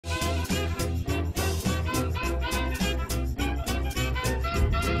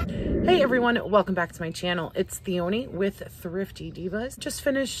Hey everyone, welcome back to my channel. It's Theoni with Thrifty Divas. Just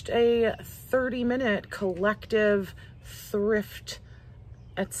finished a 30-minute collective thrift,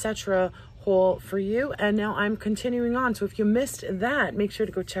 etc. haul for you, and now I'm continuing on. So if you missed that, make sure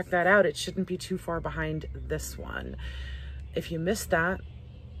to go check that out. It shouldn't be too far behind this one. If you missed that,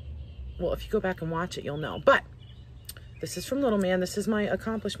 well, if you go back and watch it, you'll know. But this is from Little Man. This is my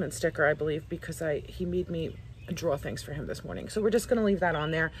accomplishment sticker, I believe, because he made me draw things for him this morning. So we're just gonna leave that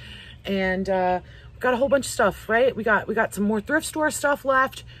on there. And we've got a whole bunch of stuff, right? We got some more thrift store stuff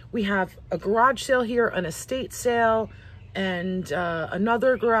left. We have a garage sale here, an estate sale, and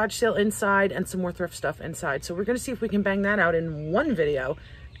another garage sale inside, and some more thrift stuff inside. So we're gonna see if we can bang that out in one video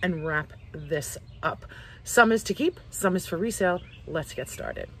and wrap this up. Some is to keep, some is for resale. Let's get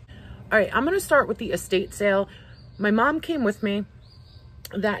started. All right, I'm gonna start with the estate sale. My mom came with me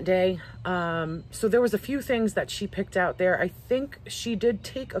that day, so there was a few things that she picked out there. I think she did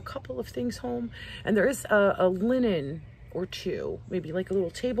take a couple of things home, and there is a linen or two, maybe like a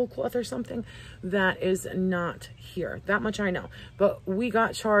little tablecloth or something, that is not here. That much I know. But we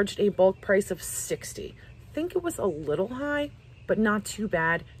got charged a bulk price of $60. I think it was a little high, but not too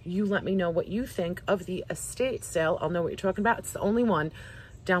bad. You let me know what you think of the estate sale. I'll know what you're talking about. It's the only one.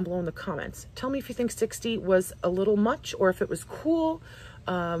 Down below in the comments. Tell me if you think 60 was a little much or if it was cool.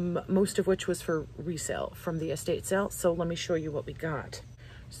 Most of which was for resale from the estate sale. So let me show you what we got.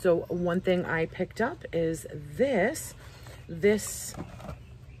 So one thing I picked up is this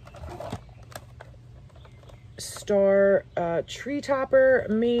star tree topper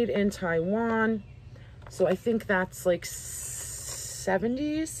made in Taiwan. So I think that's like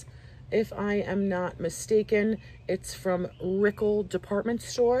 70s, if I am not mistaken. It's from Rickle Department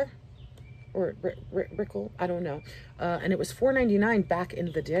Store, or Rickle, I don't know. And it was $4.99 back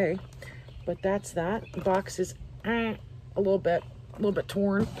in the day, but that's that. The box is a little bit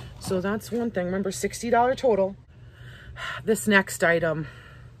torn. So that's one thing. Remember, $60 total. This next item,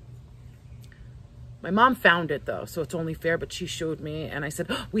 my mom found it though, so it's only fair, but she showed me and I said,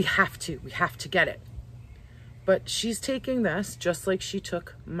 oh, we have to get it. But she's taking this just like she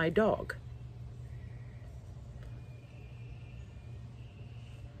took my dog.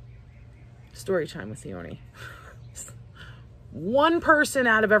 Story time with Theoni. One person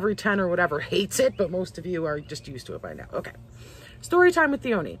out of every 10 or whatever hates it, but most of you are just used to it by now. Okay. Story time with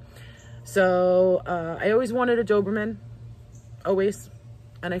Theoni. So I always wanted a Doberman. Always.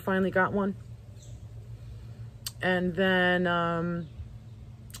 And I finally got one. And then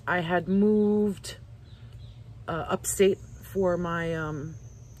I had moved upstate for my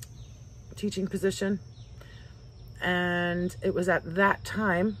teaching position. And it was at that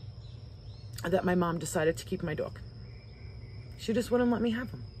time that my mom decided to keep my dog. She just wouldn't let me have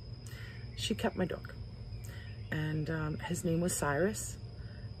him. She kept my dog. And his name was Cyrus.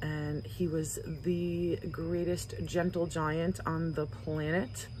 And he was the greatest gentle giant on the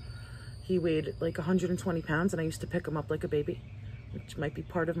planet. He weighed like 120 pounds, and I used to pick him up like a baby, which might be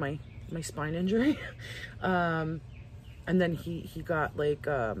part of my spine injury. And then he got like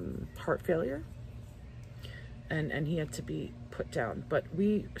heart failure. And he had to be put down. But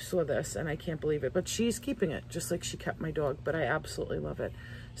we saw this, and I can't believe it. But she's keeping it, just like she kept my dog. But I absolutely love it.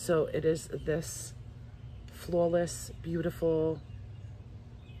 So it is this flawless, beautiful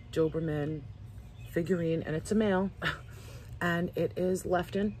Doberman figurine, and it's a male. And it is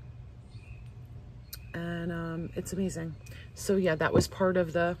Lefton. And it's amazing. So yeah, that was part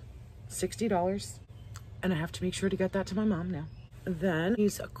of the $60. And I have to make sure to get that to my mom now. Then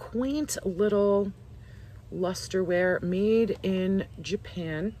these quaint little lusterware made in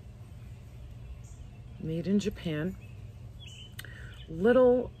Japan. Made in Japan.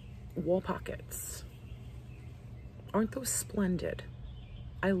 Little wall pockets. Aren't those splendid?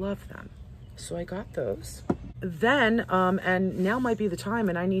 I love them. So I got those. Then, and now might be the time,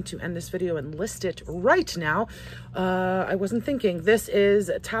 and I need to end this video and list it right now. I wasn't thinking. This is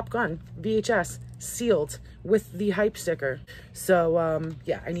Top Gun VHS sealed with the hype sticker. So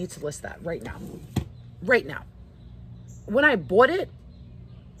yeah, I need to list that right now. Right now. When I bought it,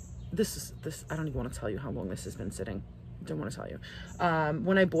 this I don't even want to tell you how long this has been sitting. I don't want to tell you.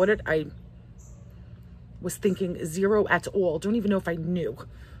 When I bought it, I was thinking zero at all. Don't even know if I knew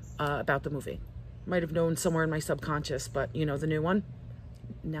about the movie. Might have known somewhere in my subconscious, but you know, the new one,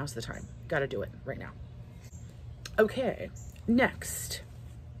 now's the time. Gotta do it right now. Okay, next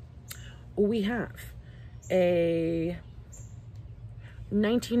we have a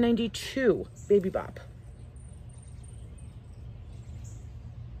 1992 Baby Bop.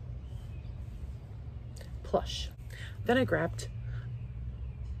 Plush. Then I grabbed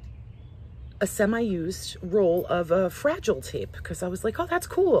a semi-used roll of Fragile tape because I was like, oh, that's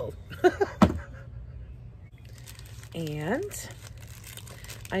cool. And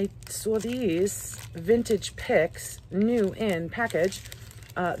I saw these vintage picks, new in package.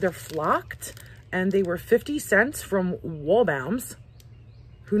 They're flocked, and they were 50 cents from Wallbaum's.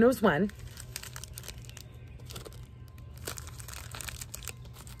 Who knows when?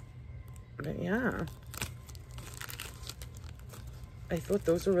 But yeah, I thought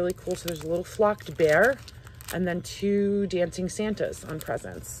those were really cool. So there's a little flocked bear and then 2 dancing Santas on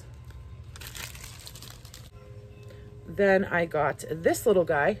presents. Then I got this little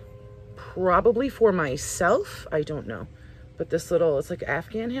guy, probably for myself. I don't know. But this little, it's like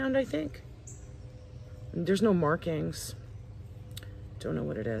Afghan hound, I think. There's no markings. Don't know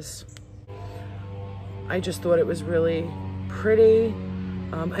what it is. I just thought it was really pretty.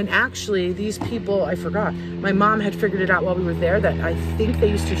 And actually, these people, I forgot. My mom had figured it out while we were there that I think they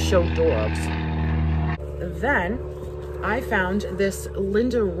used to show dogs. Then I found this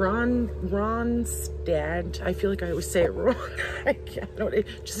Linda Ronstadt. I feel like I always say it wrong. It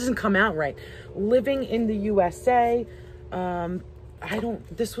just doesn't come out right. Living in the USA.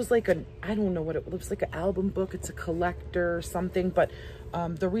 This was like I don't know what it was, like an album book. It's a collector or something, but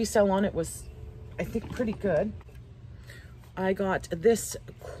the resale on it was, I think, pretty good. I got this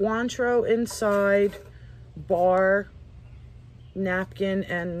Cointreau inside bar, napkin,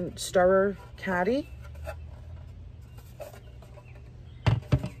 and stirrer caddy.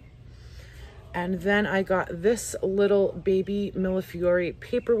 And then I got this little baby Millefiori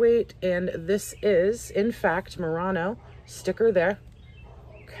paperweight, and this is, in fact, Murano. Sticker there.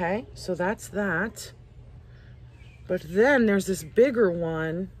 Okay, so that's that. But then there's this bigger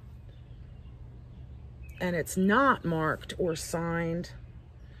one, and it's not marked or signed.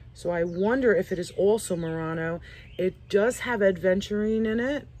 So I wonder if it is also Murano. It does have adventurine in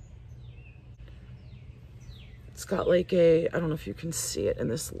it. It's got like a, I don't know if you can see it in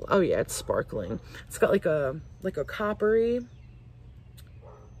this. Oh yeah, it's sparkling. It's got like a coppery.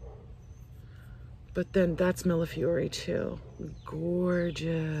 But then that's Millefiori too.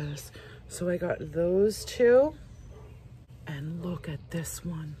 Gorgeous. So I got those 2. And look at this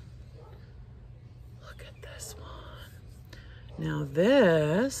one. Look at this one. Now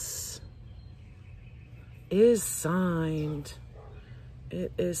this is signed.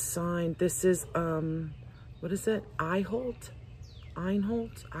 It is signed. This is, what is it? Einhold? I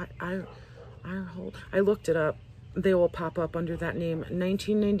looked it up. They will pop up under that name.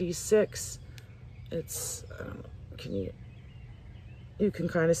 1996. It's, you can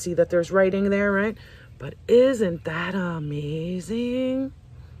kind of see that there's writing there, right? But isn't that amazing?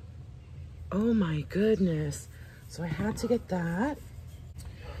 Oh my goodness. So I had to get that.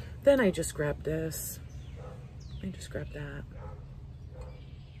 Then I just grabbed this. I just grabbed that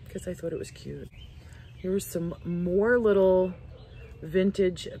because I thought it was cute. Here's some more little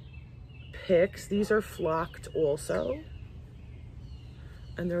vintage picks. These are flocked also.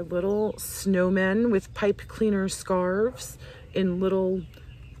 And they're little snowmen with pipe cleaner scarves in little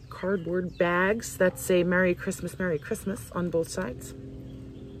cardboard bags that say Merry Christmas on both sides.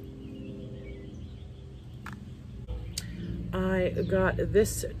 I got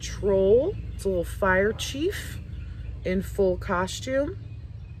this troll. It's a little fire chief in full costume.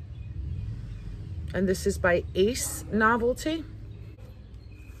 And this is by Ace Novelty.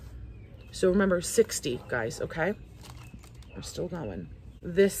 So remember, 60, guys, okay? I'm still going.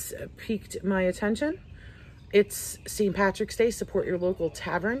 This piqued my attention. It's St. Patrick's Day. Support your local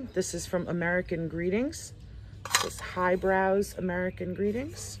tavern. This is from American Greetings. This highbrows American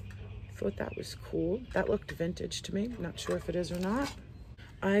Greetings. I thought that was cool. That looked vintage to me. Not sure if it is or not.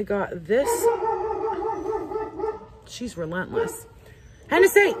 I got this. She's relentless.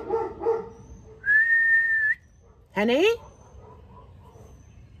 Hennessy! Henny?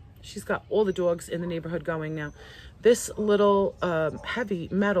 She's got all the dogs in the neighborhood going now. This little heavy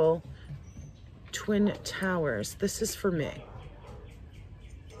metal Twin Towers. This is for me.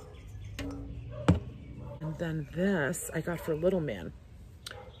 And then this I got for little man.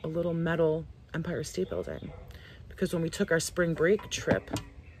 A little metal Empire State Building. Because when we took our spring break trip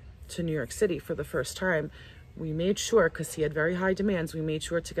to New York City for the first time, we made sure, because he had very high demands, we made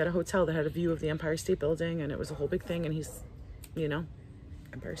sure to get a hotel that had a view of the Empire State Building, and it was a whole big thing, and he's, you know,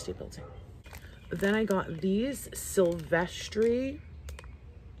 Empire State Building. Then I got these Silvestri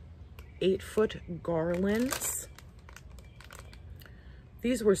 8-foot garlands.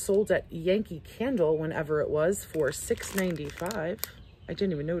 These were sold at Yankee Candle whenever it was for $6.95. I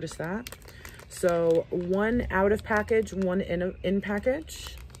didn't even notice that. So 1 out of package, 1 in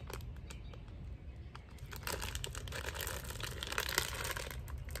package.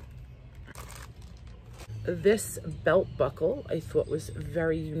 This belt buckle I thought was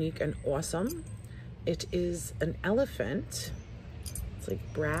very unique and awesome. It is an elephant. It's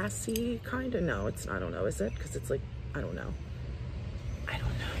like brassy, kind of. No, it's not. I don't know. Is it? Because it's like, I don't know. I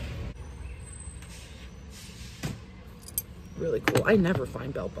don't know. Really cool. I never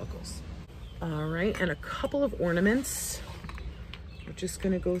find belt buckles. All right, and a couple of ornaments. We're just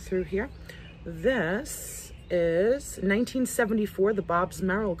gonna go through here. This is 1974, the Bob's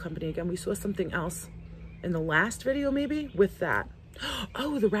Merrill Company. Again, we saw something else in the last video, maybe, with that.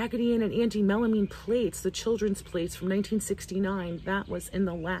 Oh, the Raggedy Ann and Andy melamine plates, the children's plates from 1969. That was in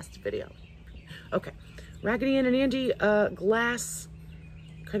the last video. Okay, Raggedy Ann and Andy glass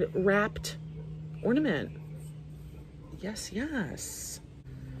kind of wrapped ornament. Yes, yes.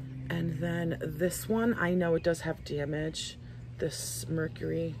 And then this one, I know it does have damage, this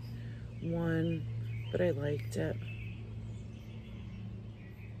Mercury one, but I liked it.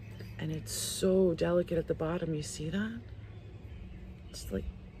 And it's so delicate at the bottom, you see that? It's like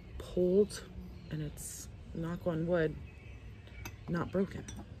pulled, and it's, knock on wood, not broken.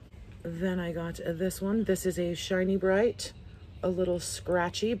 Then I got this one. This is a Shiny Bright, a little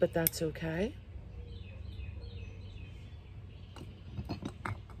scratchy, but that's okay.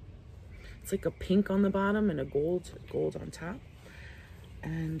 It's like a pink on the bottom and a gold on top.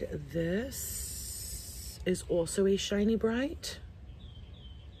 And this is also a Shiny Bright.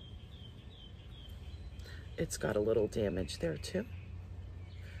 It's got a little damage there too.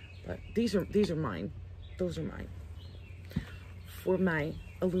 But these are mine. Those are mine. For my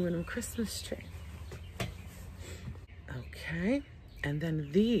aluminum Christmas tree. Okay. And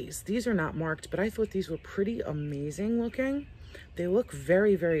then these are not marked, but I thought these were pretty amazing looking. They look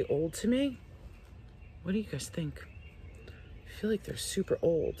very, very old to me. What do you guys think? I feel like they're super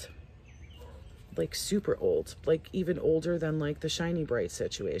old. Like super old. Like even older than like the Shiny Bright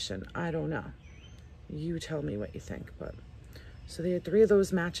situation. I don't know. You tell me what you think. But so they had 3 of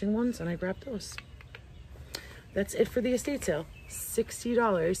those matching ones and I grabbed those. That's it for the estate sale.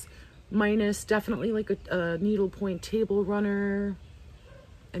 $60 minus definitely like a needlepoint table runner.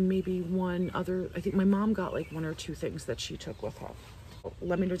 And maybe one other, I think my mom got like 1 or 2 things that she took with her.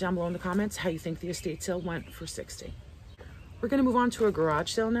 Let me know down below in the comments how you think the estate sale went for $60. We're gonna move on to a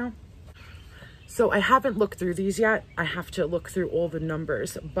garage sale now. So I haven't looked through these yet. I have to look through all the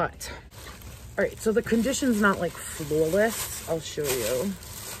numbers, but, all right, so the condition's not like flawless. I'll show you.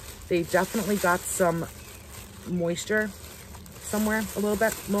 They definitely got some moisture somewhere a little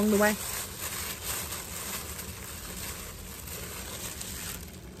bit along the way.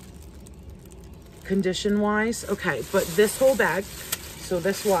 Condition wise, okay, but this whole bag, so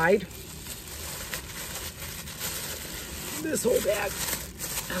this wide, this whole bag,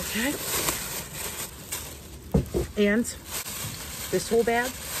 okay, and this whole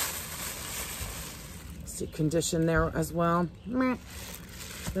bag, see condition there as well.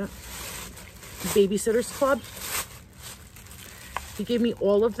 That Babysitter's Club, he gave me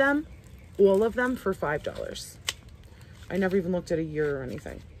all of them for $5. I never even looked at a year or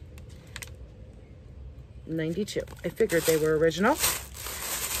anything. 92. I figured they were original.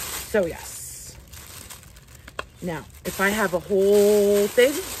 So yes. Now, if I have a whole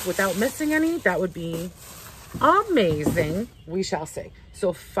thing without missing any, that would be amazing. We shall see.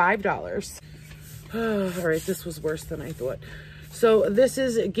 So $5. All right, this was worse than I thought. So this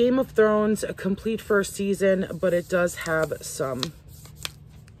is Game of Thrones, a complete first season, but it does have some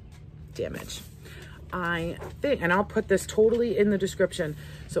damage. I think, and I'll put this totally in the description.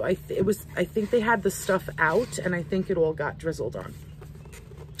 So I think they had the stuff out and I think it all got drizzled on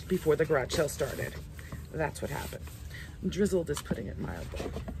before the garage sale started. That's what happened. Drizzled is putting it mildly.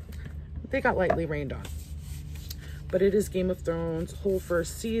 They got lightly rained on. But it is Game of Thrones, whole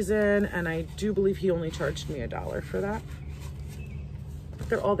first season, and I do believe he only charged me $1 for that. But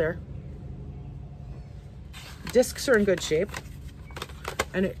they're all there. Discs are in good shape.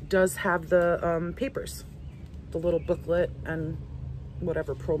 And it does have the papers, the little booklet and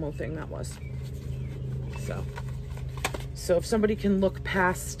whatever promo thing that was. So if somebody can look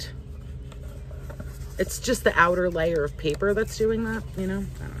past, it's just the outer layer of paper that's doing that, you know?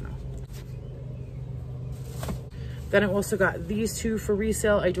 I don't know. Then I also got these 2 for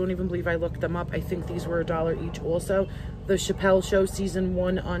resale. I don't even believe I looked them up. I think these were $1 each also. The Chappelle Show Season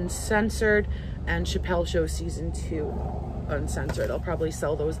 1 Uncensored and Chappelle Show Season 2 Uncensored. I'll probably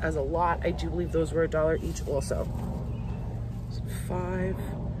sell those as a lot. I do believe those were $1 each also. So 5,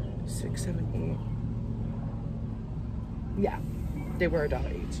 6, 7, 8. Yeah, they were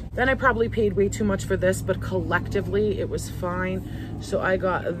 $1 each. Then I probably paid way too much for this, but collectively it was fine. So I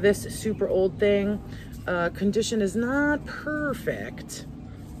got this super old thing. Condition is not perfect,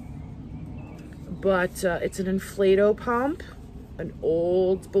 but it's an inflato pump, an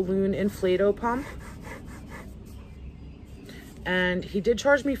old balloon inflato pump. And he did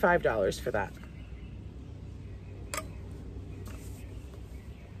charge me $5 for that.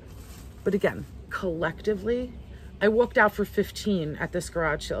 But again, collectively, I walked out for 15 at this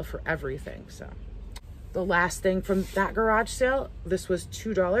garage sale for everything. So the last thing from that garage sale, this was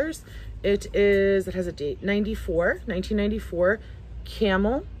 $2. It has a date, 1994,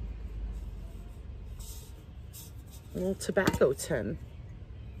 Camel. A little tobacco tin.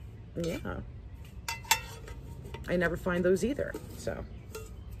 Yeah. I never find those either. So,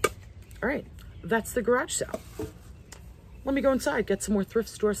 all right, that's the garage sale. Let me go inside, get some more thrift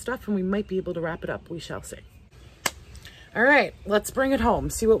store stuff, and we might be able to wrap it up. We shall see. All right, let's bring it home,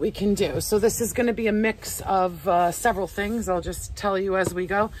 see what we can do. So this is gonna be a mix of several things. I'll just tell you as we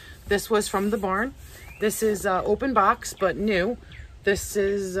go. This was from the barn. This is open box, but new. This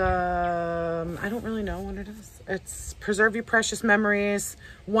is, I don't really know what it is. It's Preserve Your Precious Memories,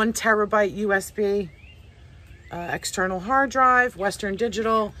 1 terabyte USB, external hard drive, Western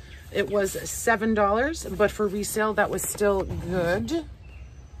Digital. It was $7, but for resale, that was still good.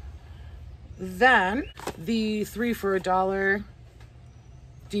 Then the 3 for $1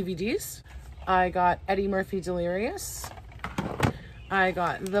 DVDs. I got Eddie Murphy Delirious. I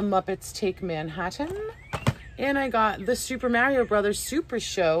got The Muppets Take Manhattan. And I got the Super Mario Brothers Super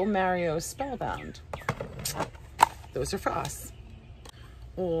Show, Mario Spellbound. Those are for us.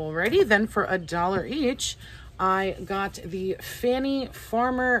 Alrighty, then for $1 each, I got the Fanny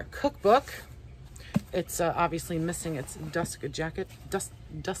Farmer Cookbook. It's obviously missing its dust jacket,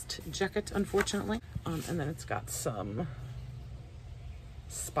 unfortunately. And then it's got some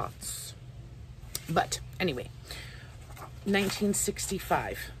spots. But anyway,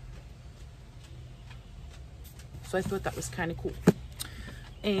 1965. So I thought that was kind of cool.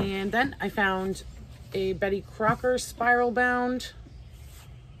 And then I found a Betty Crocker spiral bound.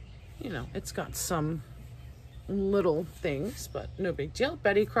 You know, it's got some little things, but no big deal.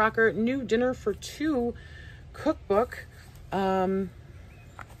 Betty Crocker New Dinner for Two cookbook. I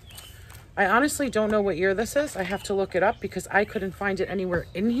honestly don't know what year this is. I have to look it up because I couldn't find it anywhere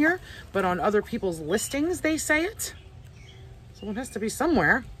in here, but on other people's listings they say it. So it has to be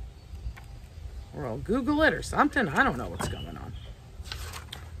somewhere. Or I'll Google it or something. I don't know what's going on.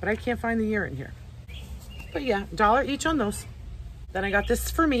 But I can't find the year in here. But yeah, $1 each on those. Then I got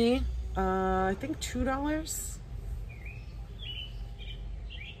this for me. I think $2.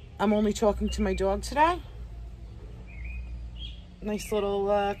 I'm only talking to my dog today. Nice little,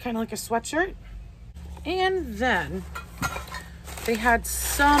 kind of like a sweatshirt. And then they had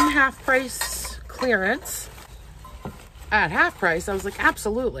some half price clearance. At half price, I was like,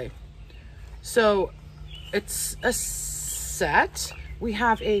 absolutely. So it's a set. We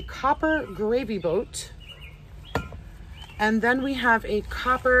have a copper gravy boat. And then we have a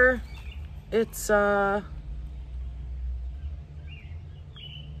copper, it's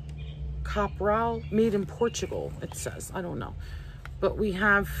Copral, made in Portugal, it says. I don't know. But we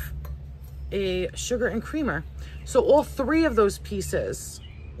have a sugar and creamer. So all 3 of those pieces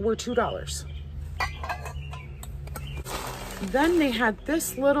were $2. Then they had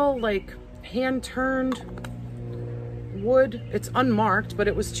this little like hand-turned wood. It's unmarked, but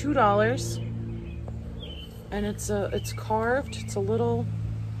it was $2. And it's carved. It's a little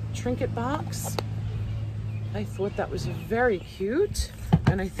trinket box. I thought that was very cute,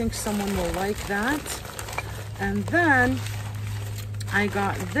 and I think someone will like that. And then I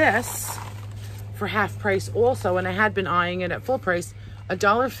got this for half price also, and I had been eyeing it at full price,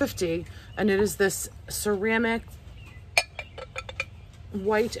 $1.50, and it is this ceramic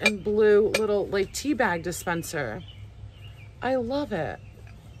white and blue little like tea bag dispenser. I love it.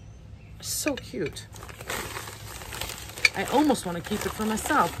 So cute. I almost want to keep it for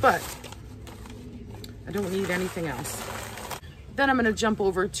myself, but I don't need anything else. Then I'm going to jump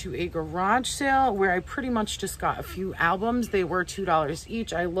over to a garage sale where I pretty much just got a few albums. They were $2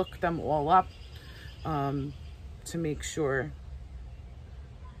 each. I looked them all up to make sure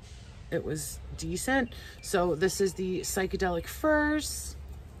it was decent. So this is the Psychedelic Furs,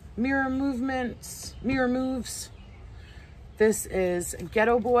 Mirror Moves. This is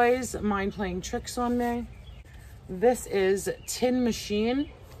Ghetto Boys, Mind Playing Tricks on Me. This is Tin Machine.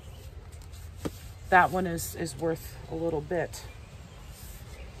 That one is worth a little bit.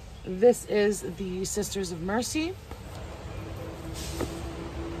 This is the Sisters of Mercy.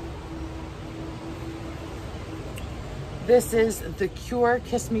 This is The Cure,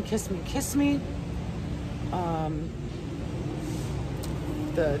 Kiss Me, Kiss Me, Kiss Me.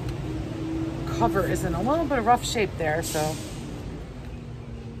 The cover is in a little bit of rough shape there, so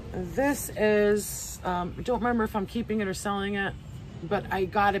This is, don't remember if I'm keeping it or selling it, but I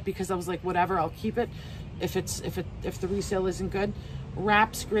got it because I was like, whatever, I'll keep it if the resale isn't good.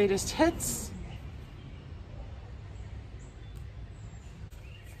 Rap's Greatest Hits.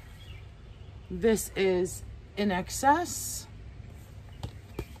 This is In Excess.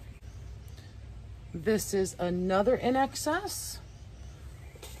 This is another In Excess.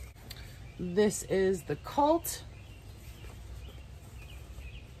 This is The Cult.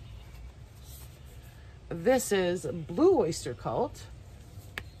 This is Blue Oyster Cult.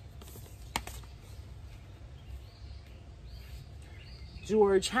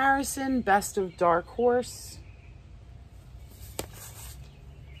 George Harrison, Best of Dark Horse.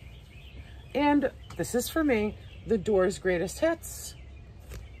 And this is for me, The Doors' Greatest Hits.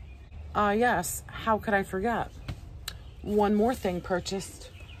 Yes, how could I forget? One more thing purchased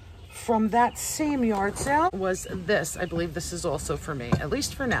from that same yard sale was this. I believe this is also for me, at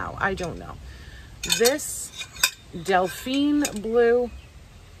least for now. I don't know. This Delphine Blue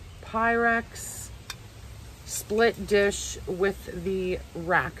Pyrex split dish with the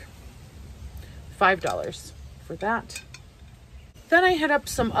rack. $5 for that. Then I hit up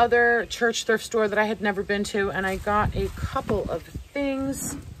some other church thrift store that I had never been to, and I got a couple of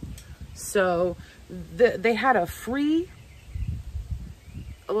things. So they had a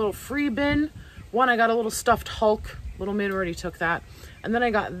little free bin. One, I got a little stuffed Hulk. Little man already took that. And then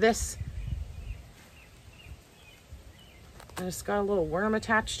I got this. And it's got a little worm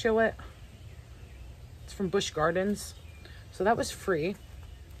attached to it. It's from Busch Gardens. So that was free.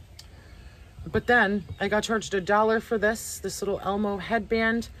 But then I got charged $1 for this little Elmo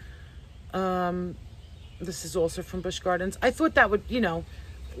headband. This is also from Busch Gardens. I thought that would, you know,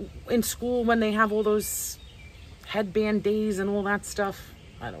 in school when they have all those headband days and all that stuff.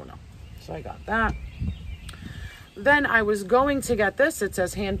 I don't know. So I got that. Then I was going to get this. It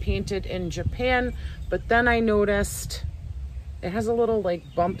says hand painted in Japan. But then I noticed it has a little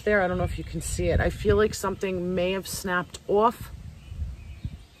like bump there. I don't know if you can see it. I feel like something may have snapped off.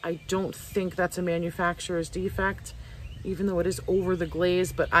 I don't think that's a manufacturer's defect, even though it is over the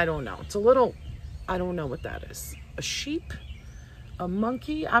glaze, but I don't know. It's a little, I don't know what that is. A sheep? A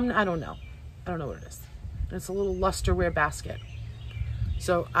monkey? I don't know. I don't know what it is. And it's a little lusterware basket.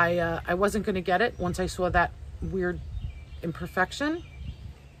 So I wasn't going to get it once I saw that weird imperfection.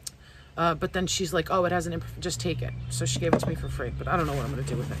 But then she's like, oh, it has an imperfection, just take it. So she gave it to me for free, but I don't know what I'm going to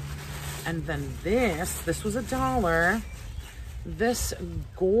do with it. And then this was $1. This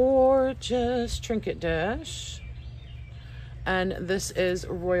gorgeous trinket dish. And this is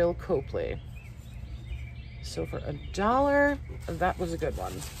Royal Copley. So for $1, that was a good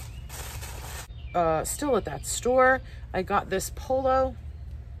one. Still at that store, I got this polo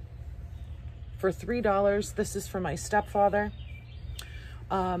for $3. This is for my stepfather.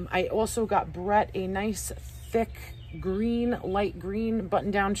 I also got Brett a nice thick green, light green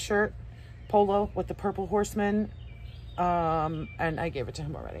button-down shirt, polo with the purple horseman. And I gave it to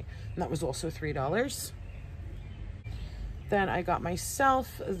him already. And that was also $3. Then I got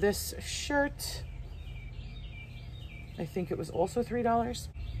myself this shirt. I think it was also $3.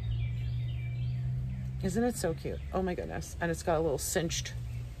 Isn't it so cute? Oh my goodness. And it's got a little cinched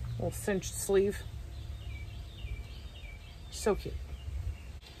sleeve. So cute.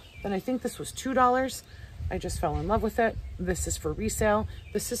 Then I think this was $2. I just fell in love with it. This is for resale.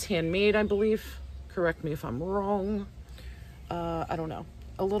 This is handmade, I believe. Correct me if I'm wrong. I don't know.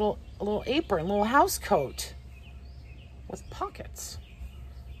 A little apron, little house coat with pockets.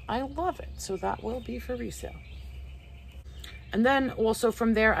 I love it. So that will be for resale. And then also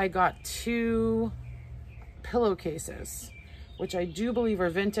from there, I got 2 pillowcases, which I do believe are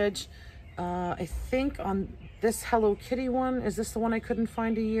vintage. I think on this Hello Kitty one, is this the one I couldn't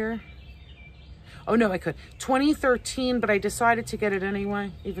find a year? Oh no, I could. 2013, but I decided to get it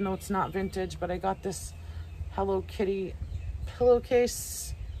anyway, even though it's not vintage. But I got this Hello Kitty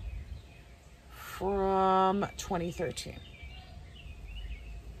pillowcase from 2013.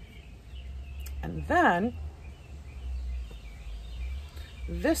 And then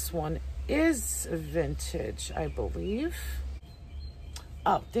this one is vintage, I believe.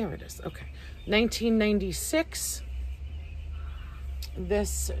 Oh, there it is. Okay. 1996.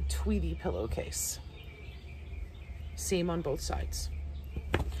 This Tweety pillowcase. Same on both sides.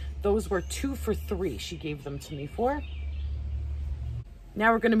 Those were 2 for $3. She gave them to me for.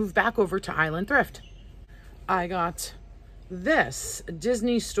 Now we're going to move back over to Island Thrift. I got this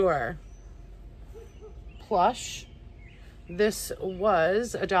Disney Store plush. This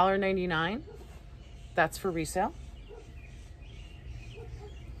was $1.99. That's for resale.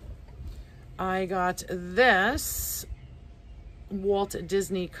 I got this Walt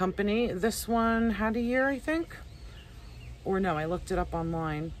Disney Company. This one had a year, I think. Or no, I looked it up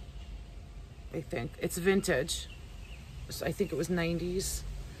online. I think. It's vintage. So I think it was 90s.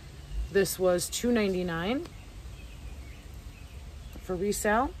 This was $2.99 for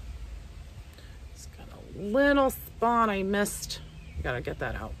resale. It's got a little spot I missed. Gotta get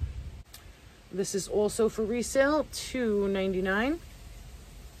that out. This is also for resale, $2.99.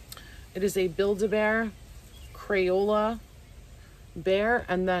 It is a Build-A-Bear Crayola bear,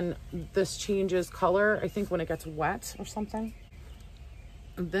 and then this changes color, I think, when it gets wet or something.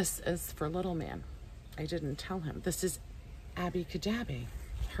 This is for little man. I didn't tell him. This is Abby Cadabby.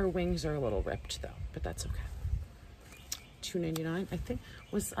 Her wings are a little ripped though, but that's okay. $2.99, I think.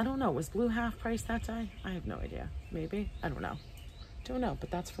 I don't know, was blue half price that day? I have no idea. Maybe, I don't know. Don't know, but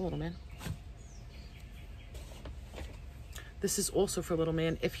that's for little man. This is also for little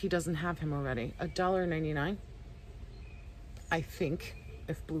man if he doesn't have him already. $1.99. I think,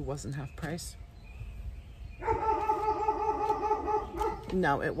 if blue wasn't half price.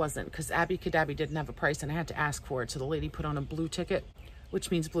 No, it wasn't, because Abby Cadabby didn't have a price and I had to ask for it. So the lady put on a blue ticket, which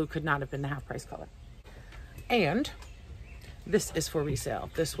means blue could not have been the half price color. And this is for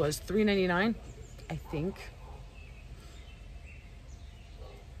resale. This was $3.99, I think.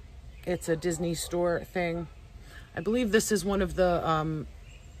 It's a Disney store thing. I believe this is one of the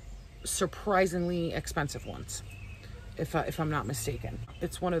surprisingly expensive ones, if I'm not mistaken.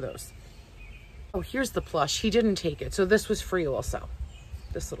 It's one of those. Oh, here's the plush. He didn't take it, so this was free also,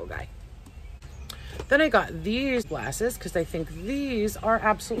 this little guy. Then I got these glasses because I think these are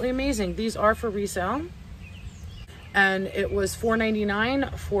absolutely amazing. These are for resale, and it was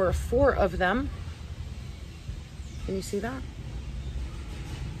 $4.99 for 4 of them. Can you see that?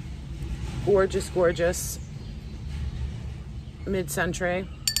 Gorgeous, gorgeous. Mid-century.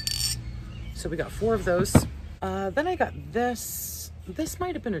 So we got 4 of those. Then I got this. This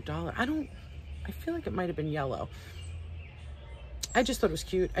might have been $1. I feel like it might have been yellow. I just thought it was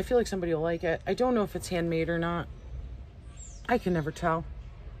cute. I feel like somebody will like it. I don't know if it's handmade or not. I can never tell.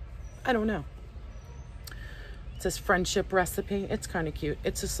 I don't know. It says friendship recipe. It's kind of cute.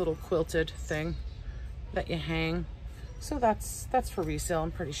 It's this little quilted thing that you hang. So that's for resale,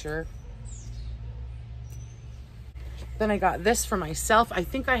 I'm pretty sure. Then I got this for myself. I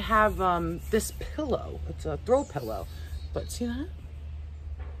think I have this pillow. It's a throw pillow. But see that?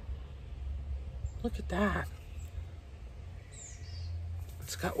 Look at that.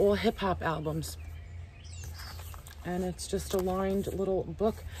 It's got all hip hop albums. And it's just a lined little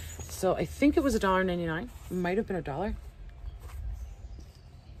book. So I think it was $1.99. Might have been $1.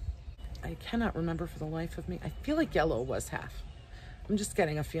 I cannot remember for the life of me. I feel like yellow was half. I'm just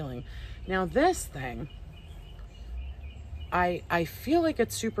getting a feeling. Now this thing, I feel like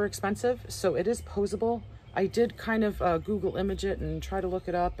it's super expensive, so it is posable. I did kind of Google image it and try to look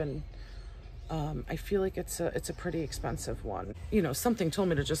it up, and I feel like it's a pretty expensive one. You know, something told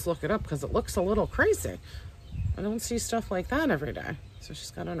me to just look it up because it looks a little crazy. I don't see stuff like that every day. So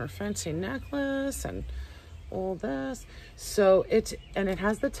she's got on her fancy necklace and all this. So it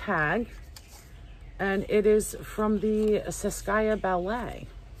has the tag, and it is from the Seskaya Ballet.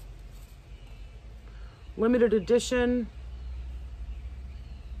 Limited edition.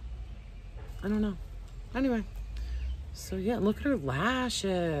 I don't know. Anyway, so yeah, look at her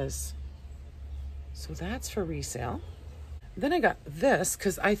lashes. So that's for resale. Then I got this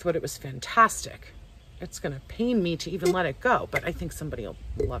because I thought it was fantastic. It's gonna pain me to even let it go, but I think somebody will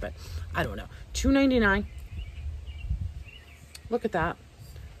love it. I don't know. $2.99. Look at that.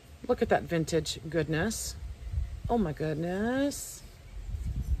 Look at that vintage goodness. Oh my goodness.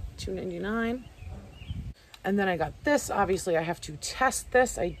 $2.99. And then I got this. Obviously, I have to test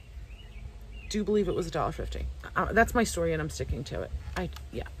this. I do believe it was $1.50. That's my story, and I'm sticking to it.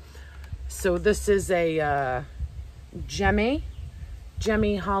 Yeah. So this is a Gemmy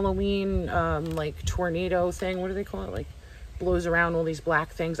Halloween like tornado thing. What do they call it? Like blows around all these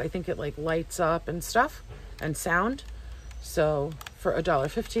black things. I think it like lights up and stuff and sound. So for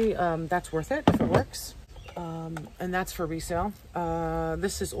 $1.50, that's worth it if it works. And that's for resale.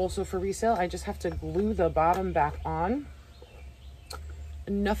 This is also for resale. I just have to glue the bottom back on.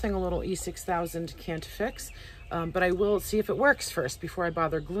 Nothing a little E6000 can't fix, but I will see if it works first before I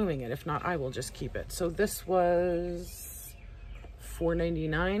bother gluing it. If not, I will just keep it. So this was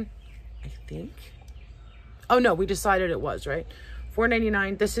 $4.99, I think. Oh no, we decided it was, right?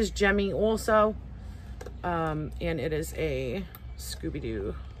 $4.99. This is Gemmy also, and it is a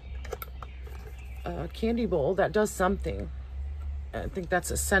Scooby-Doo candy bowl that does something. I think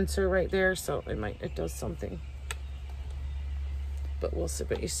that's a sensor right there, so it does something. But we'll see.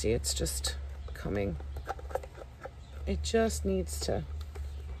 But you see, it's just coming It just needs to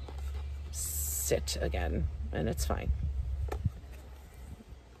sit again, and it's fine.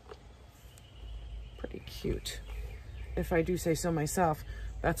 Pretty cute, if I do say so myself.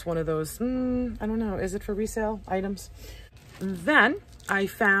 That's one of those, I don't know, is it for resale items? Then I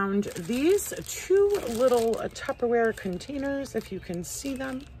found these two little Tupperware containers, if you can see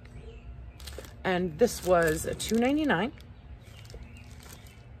them. And this was $2.99.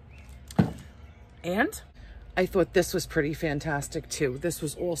 And I thought this was pretty fantastic too. This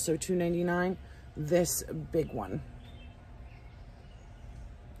was also $2.99. This big one.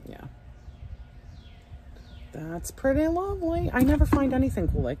 Yeah. That's pretty lovely. I never find anything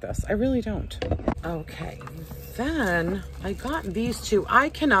cool like this. I really don't. Okay, then I got these two. I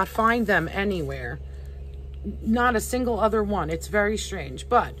cannot find them anywhere. Not a single other one. It's very strange,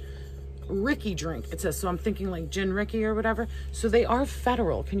 but Ricky drink, it says, so I'm thinking like Gin Ricky or whatever. So they are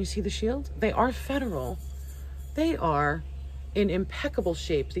federal. Can you see the shield? They are federal. They are in impeccable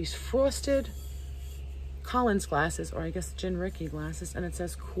shape. These frosted Collins glasses, or I guess Gin Ricky glasses, and it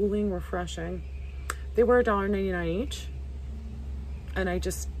says cooling, refreshing. They were $1.99 each, and I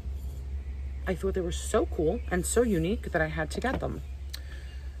thought they were so cool and so unique that I had to get them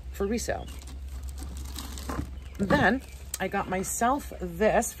for resale. Then I got myself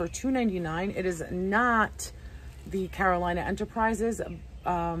this for $2.99. It is not the Carolina Enterprises,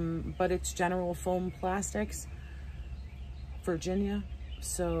 but it's General Foam Plastics, Virginia.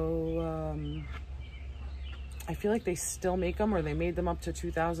 So I feel like they still make them, or they made them up to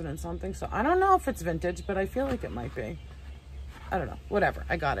 2000 and something. So I don't know if it's vintage, but I feel like it might be. I don't know, whatever.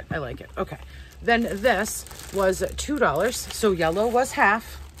 I got it. I like it. Okay. Then this was $2. So yellow was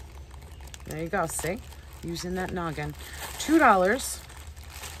half. There you go. See, using that noggin. $2.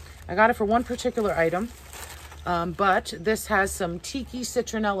 I got it for one particular item. But this has some Tiki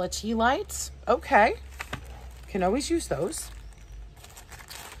Citronella tea lights. Okay. Can always use those.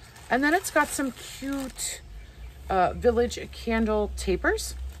 And then it's got some cute Village Candle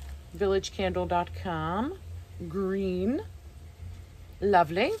tapers. VillageCandle.com. Green.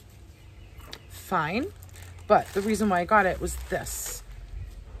 Lovely. Fine. But the reason why I got it was this.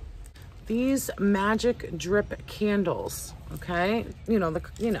 These magic drip candles. Okay? The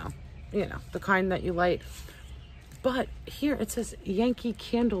kind that you light. But here it says Yankee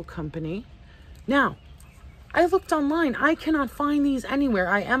Candle Company. Now, I looked online. I cannot find these anywhere.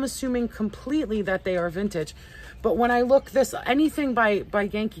 I am assuming completely that they are vintage. But when I look anything by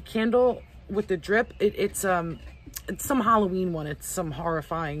Yankee Candle with the drip, it's some Halloween one. It's some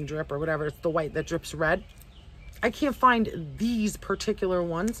horrifying drip or whatever. It's the white that drips red. I can't find these particular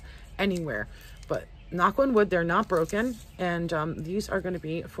ones anywhere. But knock on wood, they're not broken. And these are going to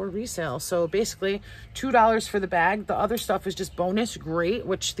be for resale. So basically $2 for the bag. The other stuff is just bonus, great,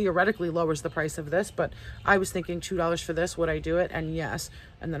 which theoretically lowers the price of this. But I was thinking $2 for this. Would I do it? And yes.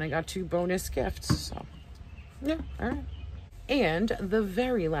 And then I got 2 bonus gifts. So yeah, all right. And the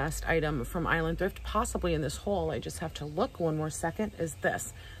very last item from Island Thrift, possibly in this haul, I just have to look one more second, is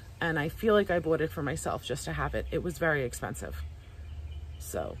this. And I feel like I bought it for myself just to have it. It was very expensive.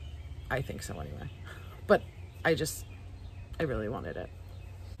 So I think so anyway. But I really wanted it.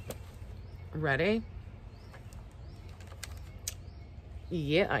 Ready?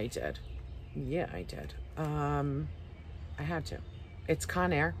 Yeah, I did. Yeah, I did. I had to. It's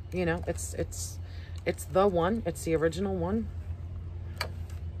Conair, it's the one. It's the original one.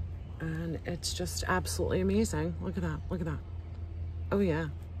 And it's just absolutely amazing. Look at that. Look at that. Oh yeah.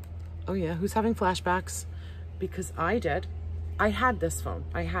 Oh yeah. Who's having flashbacks? Because I did. I had this phone.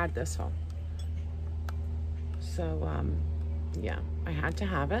 So, yeah, I had to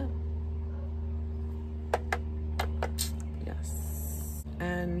have it. Yes.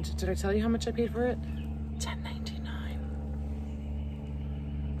 And did I tell you how much I paid for it? $10.99.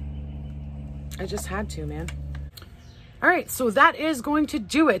 I just had to, man. All right, so that is going to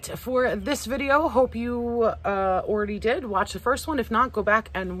do it for this video. Hope you already did watch the first one. If not, go back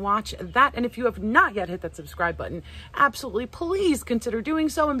and watch that. And if you have not yet hit that subscribe button, absolutely please consider doing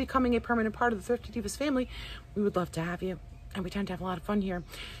so and becoming a permanent part of the Thrifty Divas family. We would love to have you, and we tend to have a lot of fun here.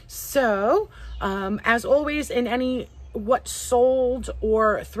 So, as always, in any what sold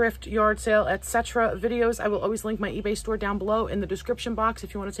or thrift, yard sale, etc. videos, I will always link my eBay store down below in the description box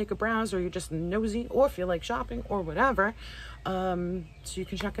if you want to take a browse, or you're just nosy or feel like shopping or whatever, so you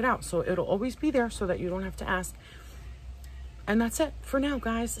can check it out. So it'll always be there so that you don't have to ask. And that's it for now,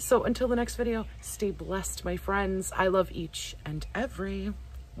 guys. So until the next video, stay blessed, my friends. I love each and every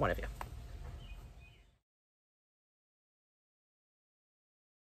one of you.